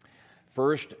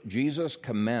 First, Jesus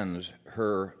commends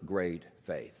her great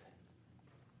faith.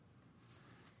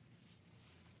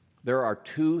 There are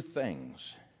two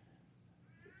things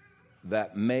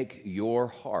that make your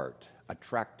heart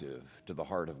attractive to the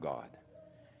heart of God: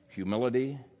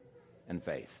 humility and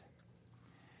faith.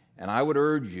 And I would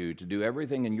urge you to do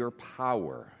everything in your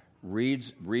power.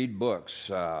 Read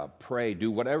books, pray, do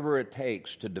whatever it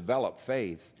takes to develop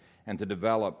faith and to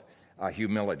develop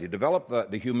humility.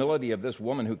 Develop the humility of this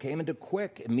woman who came into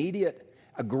quick, immediate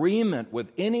agreement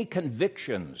with any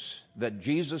convictions that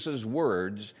Jesus'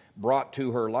 words brought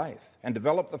to her life. And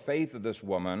develop the faith of this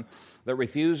woman that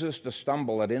refuses to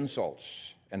stumble at insults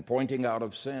and pointing out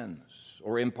of sins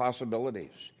or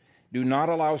impossibilities. Do not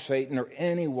allow Satan or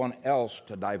anyone else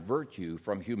to divert you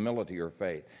from humility or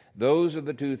faith. Those are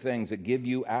the two things that give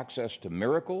you access to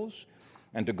miracles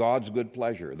and to God's good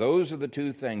pleasure. Those are the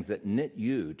two things that knit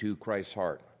you to Christ's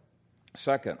heart.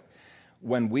 Second,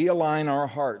 when we align our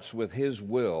hearts with His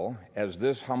will, as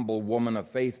this humble woman of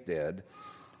faith did,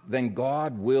 then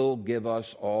God will give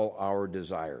us all our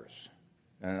desires.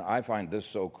 And I find this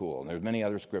so cool. And there's many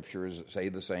other scriptures that say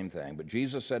the same thing. But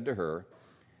Jesus said to her,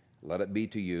 "Let it be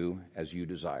to you as you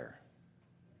desire."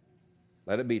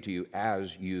 Let it be to you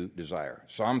as you desire.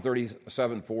 Psalm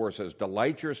 37:4 says,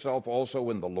 "Delight yourself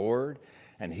also in the Lord,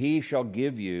 and He shall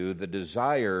give you the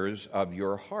desires of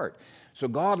your heart." So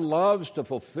God loves to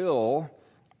fulfill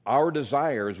our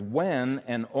desires when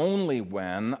and only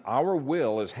when our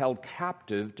will is held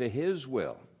captive to His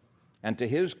will and to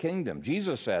His kingdom.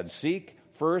 Jesus said, "Seek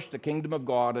first the kingdom of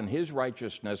God and His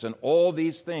righteousness, and all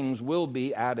these things will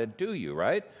be added to you,"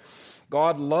 right?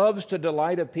 God loves to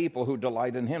delight a people who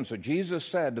delight in Him. So Jesus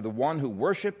said to the one who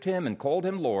worshiped Him and called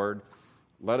Him Lord,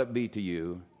 "Let it be to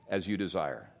you as you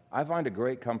desire." I find a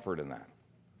great comfort in that.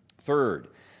 Third,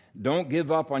 don't give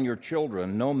up on your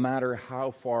children, no matter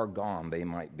how far gone they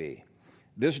might be.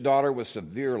 This daughter was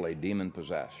severely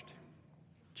demon-possessed.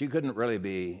 She couldn't really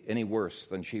be any worse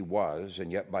than she was,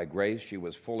 and yet by grace she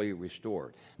was fully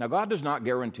restored. Now, God does not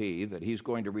guarantee that He's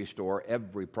going to restore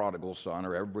every prodigal son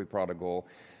or every prodigal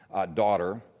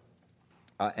daughter.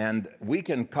 And we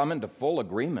can come into full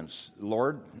agreements.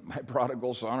 Lord, my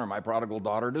prodigal son or my prodigal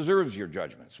daughter deserves your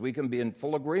judgments. We can be in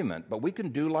full agreement, but we can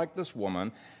do like this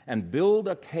woman and build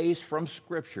a case from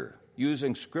Scripture,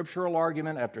 using scriptural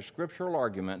argument after scriptural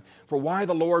argument for why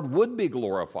the Lord would be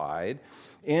glorified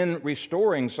in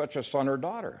restoring such a son or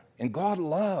daughter. And God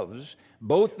loves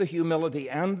both the humility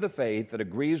and the faith that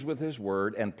agrees with His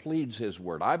word and pleads His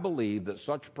word. I believe that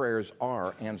such prayers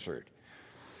are answered.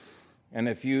 And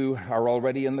if you are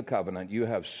already in the covenant, you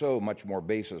have so much more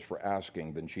basis for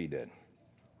asking than she did.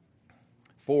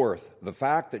 Fourth, the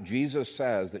fact that Jesus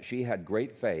says that she had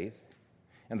great faith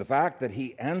and the fact that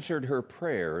He answered her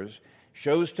prayers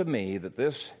shows to me that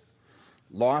this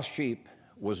lost sheep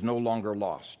was no longer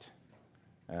lost.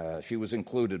 She was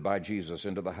included by Jesus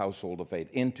into the household of faith,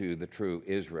 into the true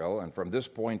Israel. And from this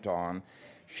point on,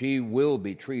 she will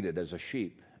be treated as a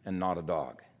sheep and not a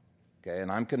dog. Okay,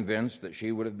 and I'm convinced that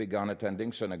she would have begun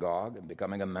attending synagogue and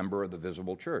becoming a member of the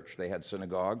visible church. They had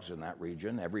synagogues in that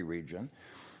region, every region.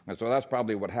 And so that's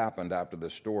probably what happened after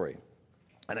this story.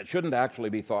 And it shouldn't actually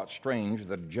be thought strange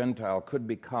that a Gentile could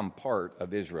become part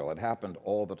of Israel. It happened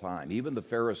all the time. Even the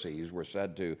Pharisees were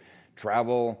said to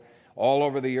travel all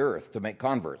over the earth to make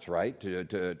converts, right,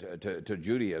 to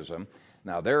Judaism.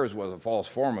 Now, theirs was a false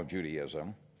form of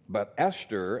Judaism. But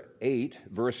Esther 8,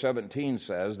 verse 17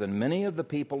 says, "Then many of the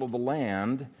people of the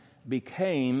land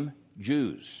became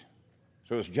Jews."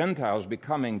 So it's Gentiles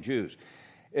becoming Jews.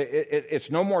 It's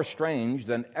no more strange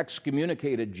than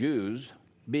excommunicated Jews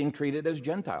being treated as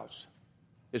Gentiles.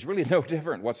 It's really no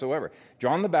different whatsoever.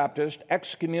 John the Baptist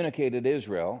excommunicated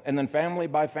Israel, and then family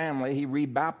by family, he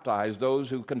rebaptized those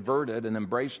who converted and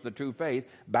embraced the true faith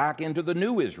back into the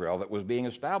new Israel that was being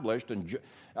established. And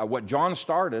what John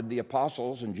started, the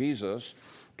apostles and Jesus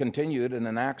continued, and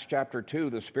in Acts chapter 2,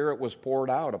 the Spirit was poured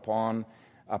out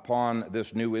upon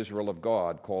this new Israel of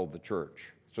God called the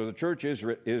church. So the church is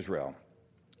Israel.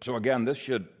 So again, this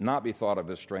should not be thought of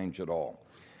as strange at all.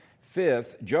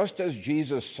 Fifth, just as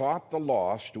Jesus sought the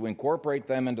lost to incorporate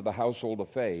them into the household of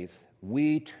faith,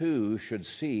 we too should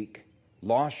seek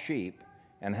lost sheep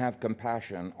and have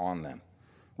compassion on them.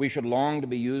 We should long to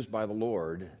be used by the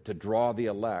Lord to draw the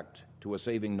elect to a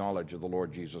saving knowledge of the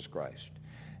Lord Jesus Christ.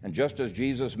 And just as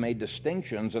Jesus made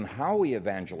distinctions in how He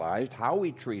evangelized, how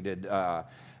He treated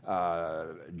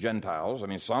Gentiles, I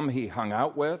mean, some He hung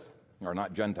out with, or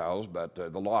not Gentiles, but the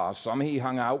lost, some He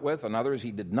hung out with and others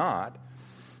He did not.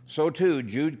 So too,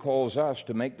 Jude calls us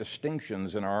to make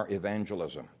distinctions in our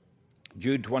evangelism.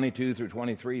 Jude 22 through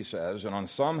 23 says, "And on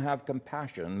some have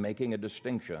compassion, making a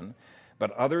distinction,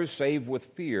 but others save with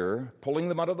fear, pulling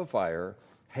them out of the fire,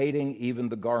 hating even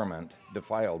the garment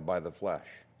defiled by the flesh."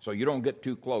 So you don't get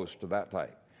too close to that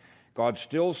type. God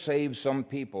still saves some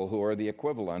people who are the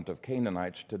equivalent of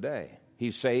Canaanites today.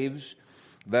 He saves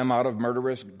them out of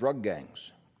murderous drug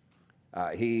gangs.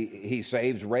 He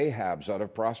saves Rahabs out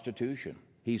of prostitution.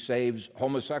 He saves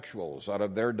homosexuals out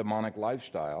of their demonic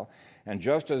lifestyle. And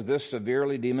just as this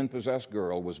severely demon-possessed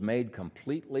girl was made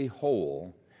completely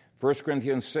whole, 1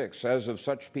 Corinthians 6 says of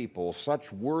such people,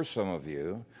 "Such were some of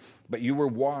you, but you were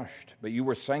washed, but you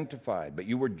were sanctified, but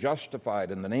you were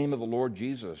justified in the name of the Lord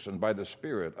Jesus and by the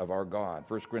Spirit of our God."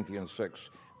 1 Corinthians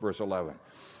 6, verse 11.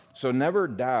 So never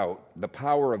doubt the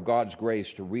power of God's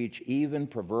grace to reach even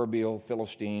proverbial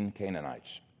Philistine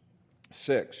Canaanites.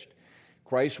 Sixth,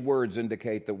 Christ's words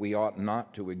indicate that we ought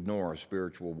not to ignore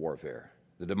spiritual warfare.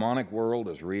 The demonic world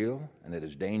is real and it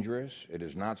is dangerous. It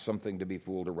is not something to be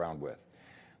fooled around with.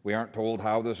 We aren't told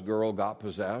how this girl got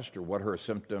possessed or what her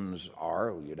symptoms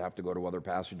are. You'd have to go to other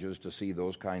passages to see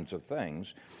those kinds of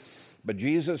things. But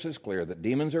Jesus is clear that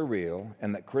demons are real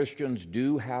and that Christians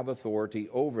do have authority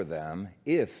over them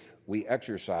if we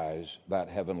exercise that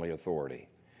heavenly authority.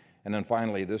 And then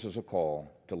finally, this is a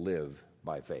call to live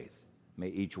by faith. May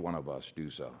each one of us do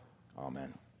so.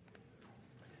 Amen.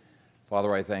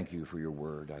 Father, I thank you for your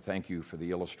word. I thank you for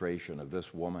the illustration of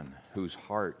this woman whose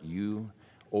heart you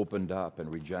opened up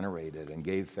and regenerated and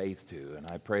gave faith to. And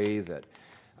I pray that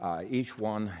each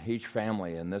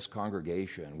family in this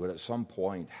congregation would at some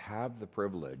point have the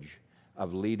privilege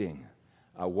of leading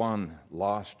one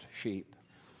lost sheep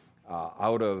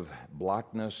out of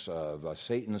blackness of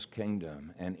Satan's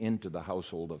kingdom and into the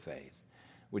household of faith.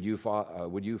 Would you,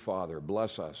 Father,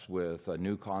 bless us with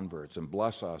new converts and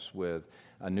bless us with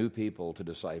new people to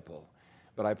disciple.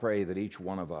 But I pray that each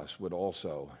one of us would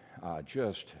also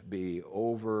just be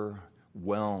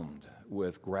overwhelmed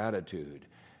with gratitude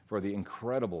for the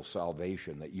incredible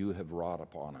salvation that you have wrought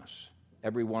upon us.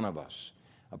 Every one of us,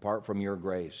 apart from your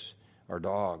grace, are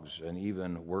dogs and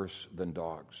even worse than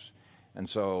dogs. And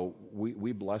so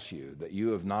we bless you that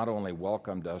you have not only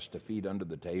welcomed us to feed under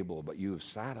the table, but you have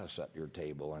sat us at your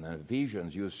table. And in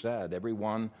Ephesians, you have said,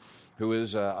 everyone who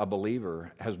is a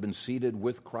believer has been seated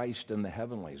with Christ in the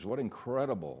heavenlies. What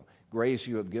incredible grace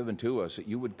you have given to us that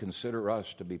you would consider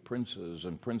us to be princes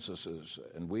and princesses,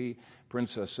 and we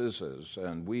princesses,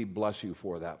 and we bless you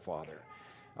for that, Father.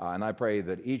 And I pray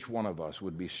that each one of us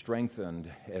would be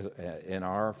strengthened in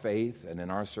our faith and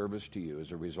in our service to you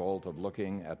as a result of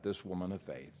looking at this woman of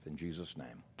faith. In Jesus'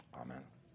 name, amen.